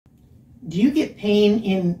Do you get pain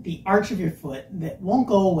in the arch of your foot that won't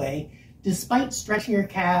go away despite stretching your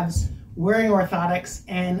calves, wearing orthotics,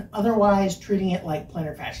 and otherwise treating it like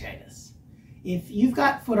plantar fasciitis? If you've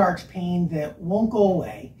got foot arch pain that won't go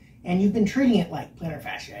away and you've been treating it like plantar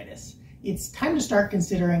fasciitis, it's time to start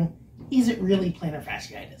considering, is it really plantar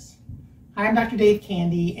fasciitis? Hi, I'm Dr. Dave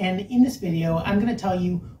Candy, and in this video, I'm going to tell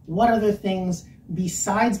you what other things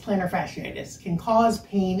besides plantar fasciitis can cause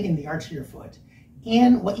pain in the arch of your foot,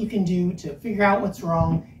 and what you can do to figure out what's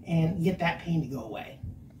wrong and get that pain to go away.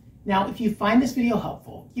 Now, if you find this video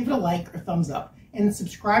helpful, give it a like or thumbs up and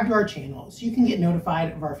subscribe to our channel so you can get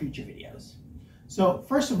notified of our future videos. So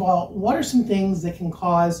first of all, what are some things that can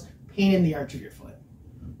cause pain in the arch of your foot?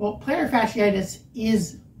 Well, plantar fasciitis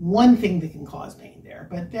is one thing that can cause pain there,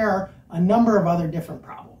 but there are a number of other different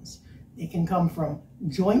problems. It can come from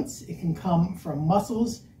joints, it can come from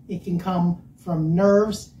muscles, it can come from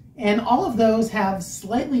nerves, and all of those have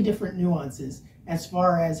slightly different nuances as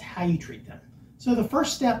far as how you treat them. So the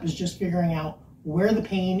first step is just figuring out where the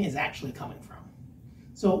pain is actually coming from.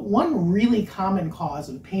 So one really common cause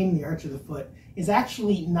of pain in the arch of the foot is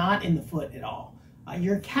actually not in the foot at all.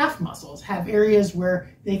 Your calf muscles have areas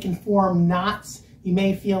where they can form knots. You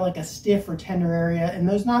may feel like a stiff or tender area, and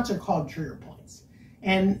those knots are called trigger points.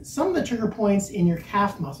 And some of the trigger points in your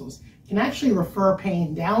calf muscles can actually refer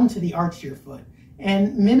pain down to the arch of your foot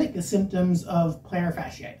and mimic the symptoms of plantar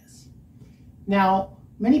fasciitis. Now,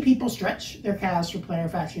 many people stretch their calves for plantar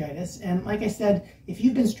fasciitis, and like I said, if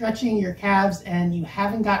you've been stretching your calves and you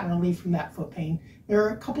haven't gotten relief from that foot pain, there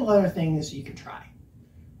are a couple other things you can try.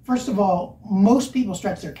 First of all, most people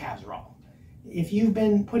stretch their calves wrong. If you've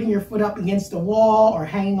been putting your foot up against a wall or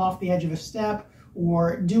hanging off the edge of a step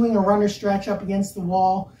or doing a runner stretch up against the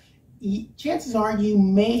wall, chances are you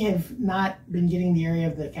may have not been getting the area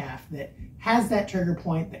of the calf that has that trigger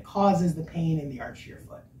point that causes the pain in the arch of your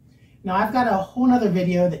foot. Now, I've got a whole nother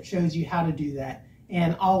video that shows you how to do that,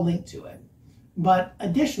 and I'll link to it. But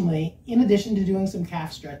additionally, in addition to doing some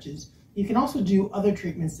calf stretches, you can also do other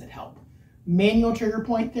treatments that help. Manual trigger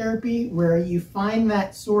point therapy, where you find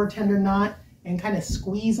that sore tender knot and kind of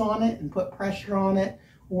squeeze on it and put pressure on it,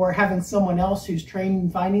 or having someone else who's trained in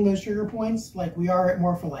finding those trigger points, like we are at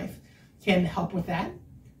More for Life, can help with that.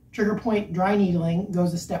 Trigger point dry needling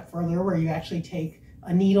goes a step further, where you actually take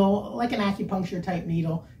a needle, like an acupuncture type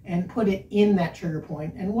needle, and put it in that trigger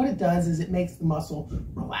point. And what it does is it makes the muscle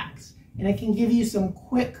relax. And it can give you some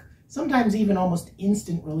quick, sometimes even almost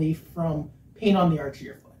instant relief from pain on the arch of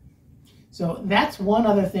your foot. So that's one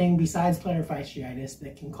other thing besides plantar fasciitis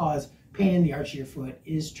that can cause pain in the arch of your foot,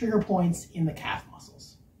 is trigger points in the calf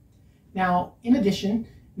muscles. Now, in addition,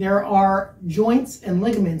 there are joints and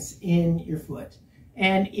ligaments in your foot.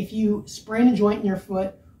 And if you sprain a joint in your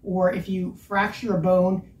foot, or if you fracture a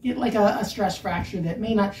bone, get like a stress fracture that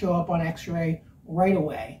may not show up on x-ray right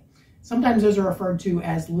away. Sometimes those are referred to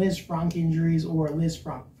as Lisfranc injuries or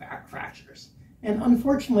Lisfranc fractures. And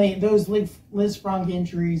unfortunately, those Lisfranc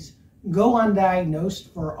injuries go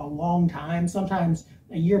undiagnosed for a long time, sometimes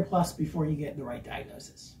a year plus before you get the right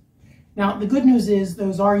diagnosis. Now, the good news is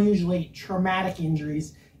those are usually traumatic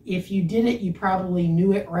injuries. If you did it, you probably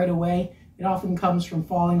knew it right away. It often comes from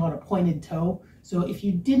falling on a pointed toe. So if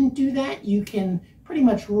you didn't do that, you can pretty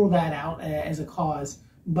much rule that out as a cause.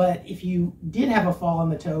 But if you did have a fall on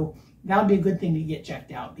the toe, that would be a good thing to get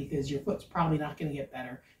checked out, because your foot's probably not going to get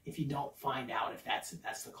better if you don't find out if that's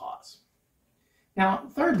the cause. Now,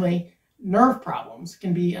 thirdly, nerve problems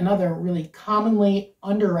can be another really commonly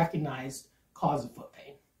under-recognized cause of foot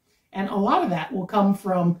pain. And a lot of that will come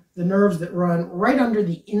from the nerves that run right under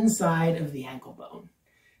the inside of the ankle bone.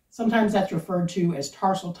 Sometimes that's referred to as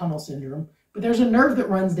tarsal tunnel syndrome, but there's a nerve that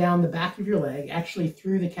runs down the back of your leg, actually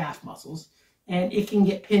through the calf muscles, and it can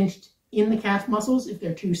get pinched in the calf muscles if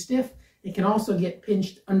they're too stiff. It can also get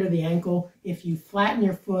pinched under the ankle if you flatten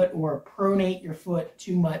your foot or pronate your foot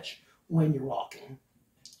too much when you're walking.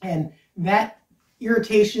 And that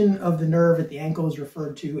irritation of the nerve at the ankle is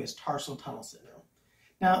referred to as tarsal tunnel syndrome.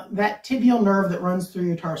 Now, that tibial nerve that runs through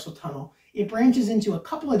your tarsal tunnel, it branches into a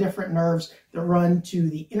couple of different nerves that run to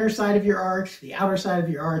the inner side of your arch, the outer side of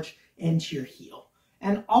your arch, and to your heel.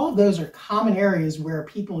 And all of those are common areas where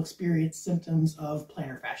people experience symptoms of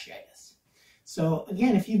plantar fasciitis. So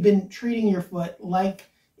again, if you've been treating your foot like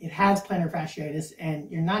it has plantar fasciitis and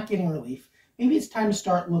you're not getting relief, maybe it's time to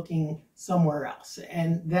start looking somewhere else.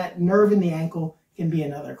 And that nerve in the ankle can be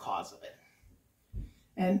another cause of it.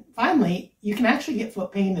 And finally, you can actually get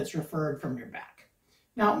foot pain that's referred from your back.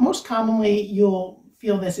 Now, most commonly, you'll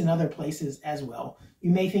feel this in other places as well.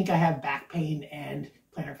 You may think I have back pain and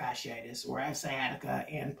plantar fasciitis, or I have sciatica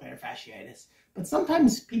and plantar fasciitis, but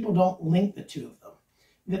sometimes people don't link the two of them.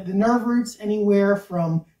 that the nerve roots anywhere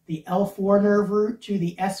from the L4 nerve root to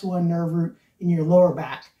the S1 nerve root in your lower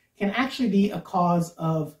back can actually be a cause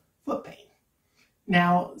of foot pain.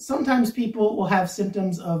 Now, sometimes people will have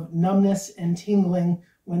symptoms of numbness and tingling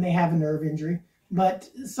when they have a nerve injury, but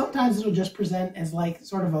sometimes it'll just present as like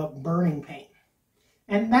sort of a burning pain.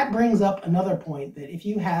 And that brings up another point, that if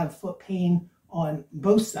you have foot pain on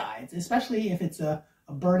both sides, especially if it's a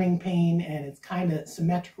burning pain and it's kind of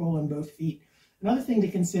symmetrical in both feet, another thing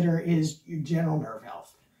to consider is your general nerve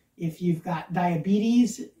health. If you've got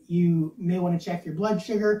diabetes, you may want to check your blood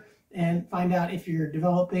sugar and find out if you're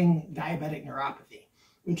developing diabetic neuropathy,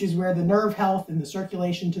 which is where the nerve health and the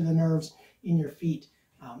circulation to the nerves in your feet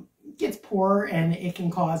gets poorer, and it can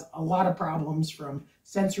cause a lot of problems, from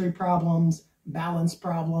sensory problems, balance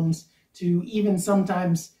problems, to even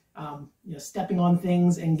sometimes stepping on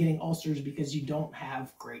things and getting ulcers because you don't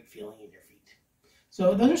have great feeling in your feet.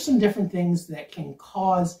 So those are some different things that can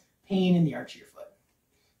cause pain in the arch of your foot.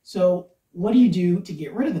 So what do you do to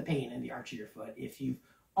get rid of the pain in the arch of your foot if you've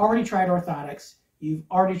already tried orthotics, you've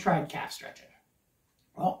already tried calf stretching?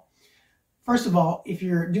 Well, first of all, if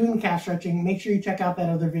you're doing calf stretching, make sure you check out that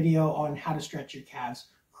other video on how to stretch your calves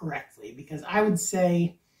correctly, because I would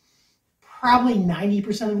say probably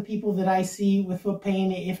 90% of the people that I see with foot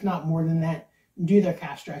pain, if not more than that, do their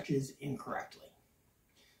calf stretches incorrectly.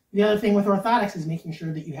 The other thing with orthotics is making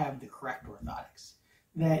sure that you have the correct orthotics.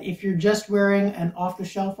 That if you're just wearing an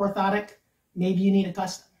off-the-shelf orthotic, maybe you need a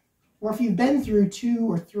custom. Or if you've been through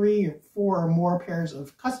 2 or 3 or 4 or more pairs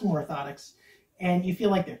of custom orthotics and you feel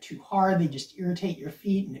like they're too hard, they just irritate your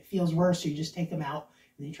feet and it feels worse, so you just take them out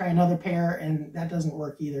and you try another pair and that doesn't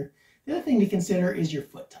work either. The other thing to consider is your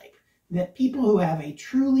foot type. That people who have a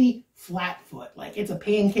truly flat foot, like it's a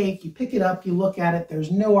pancake, you pick it up, you look at it,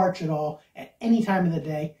 there's no arch at all at any time of the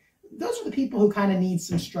day, those are the people who kind of need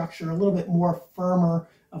some structure, a little bit more firmer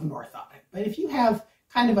of an orthotic. But if you have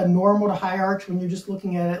kind of a normal to high arch when you're just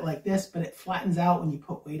looking at it like this, but it flattens out when you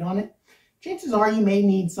put weight on it, chances are you may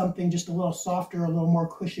need something just a little softer, a little more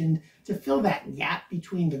cushioned to fill that gap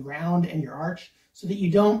between the ground and your arch so that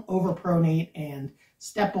you don't overpronate and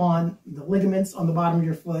step on the ligaments on the bottom of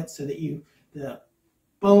your foot, so that the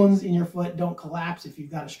bones in your foot don't collapse if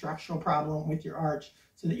you've got a structural problem with your arch,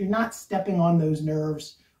 so that you're not stepping on those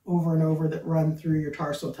nerves over and over that run through your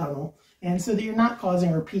tarsal tunnel, and so that you're not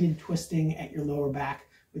causing repeated twisting at your lower back,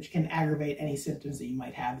 which can aggravate any symptoms that you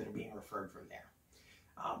might have that are being referred from there.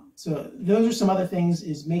 So those are some other things,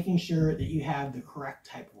 is making sure that you have the correct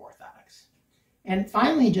type of orthotics. And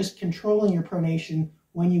finally, just controlling your pronation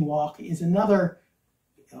when you walk is another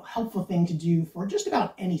helpful thing to do for just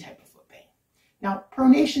about any type of foot pain. Now,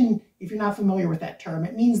 pronation, if you're not familiar with that term,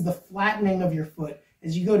 it means the flattening of your foot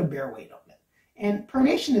as you go to bear weight on it. And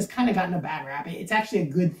pronation has kind of gotten a bad rap. It's actually a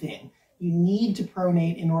good thing. You need to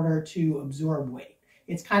pronate in order to absorb weight.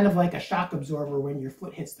 It's kind of like a shock absorber when your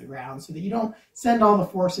foot hits the ground, so that you don't send all the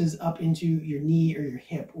forces up into your knee or your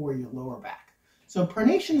hip or your lower back. So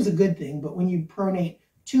pronation is a good thing, but when you pronate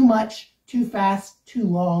too much, too fast, too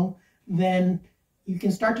long, then you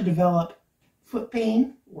can start to develop foot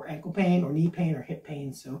pain or ankle pain or knee pain or hip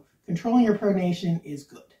pain. So controlling your pronation is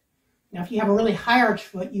good. Now, if you have a really high arch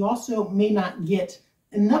foot, you also may not get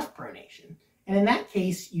enough pronation. And in that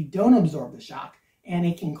case, you don't absorb the shock, and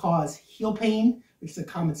it can cause heel pain, which is a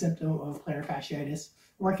common symptom of plantar fasciitis,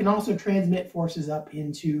 or it can also transmit forces up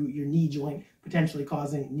into your knee joint, potentially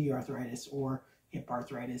causing knee arthritis or hip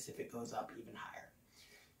arthritis if it goes up even higher.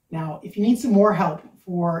 Now, if you need some more help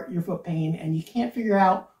for your foot pain and you can't figure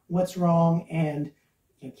out what's wrong and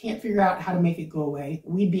you can't figure out how to make it go away,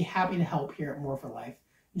 we'd be happy to help here at More for Life.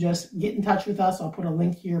 Just get in touch with us. I'll put a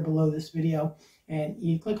link here below this video, and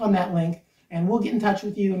you click on that link and we'll get in touch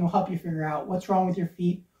with you and we'll help you figure out what's wrong with your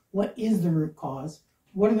feet, what is the root cause,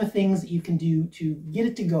 what are the things that you can do to get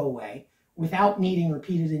it to go away without needing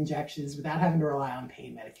repeated injections, without having to rely on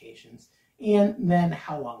pain medications, and then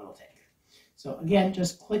how long it'll take. So again,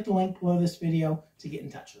 just click the link below this video to get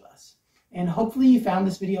in touch with us. And hopefully you found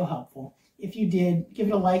this video helpful. If you did, give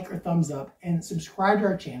it a like or thumbs up and subscribe to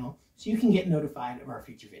our channel so you can get notified of our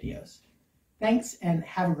future videos. Thanks and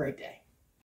have a great day.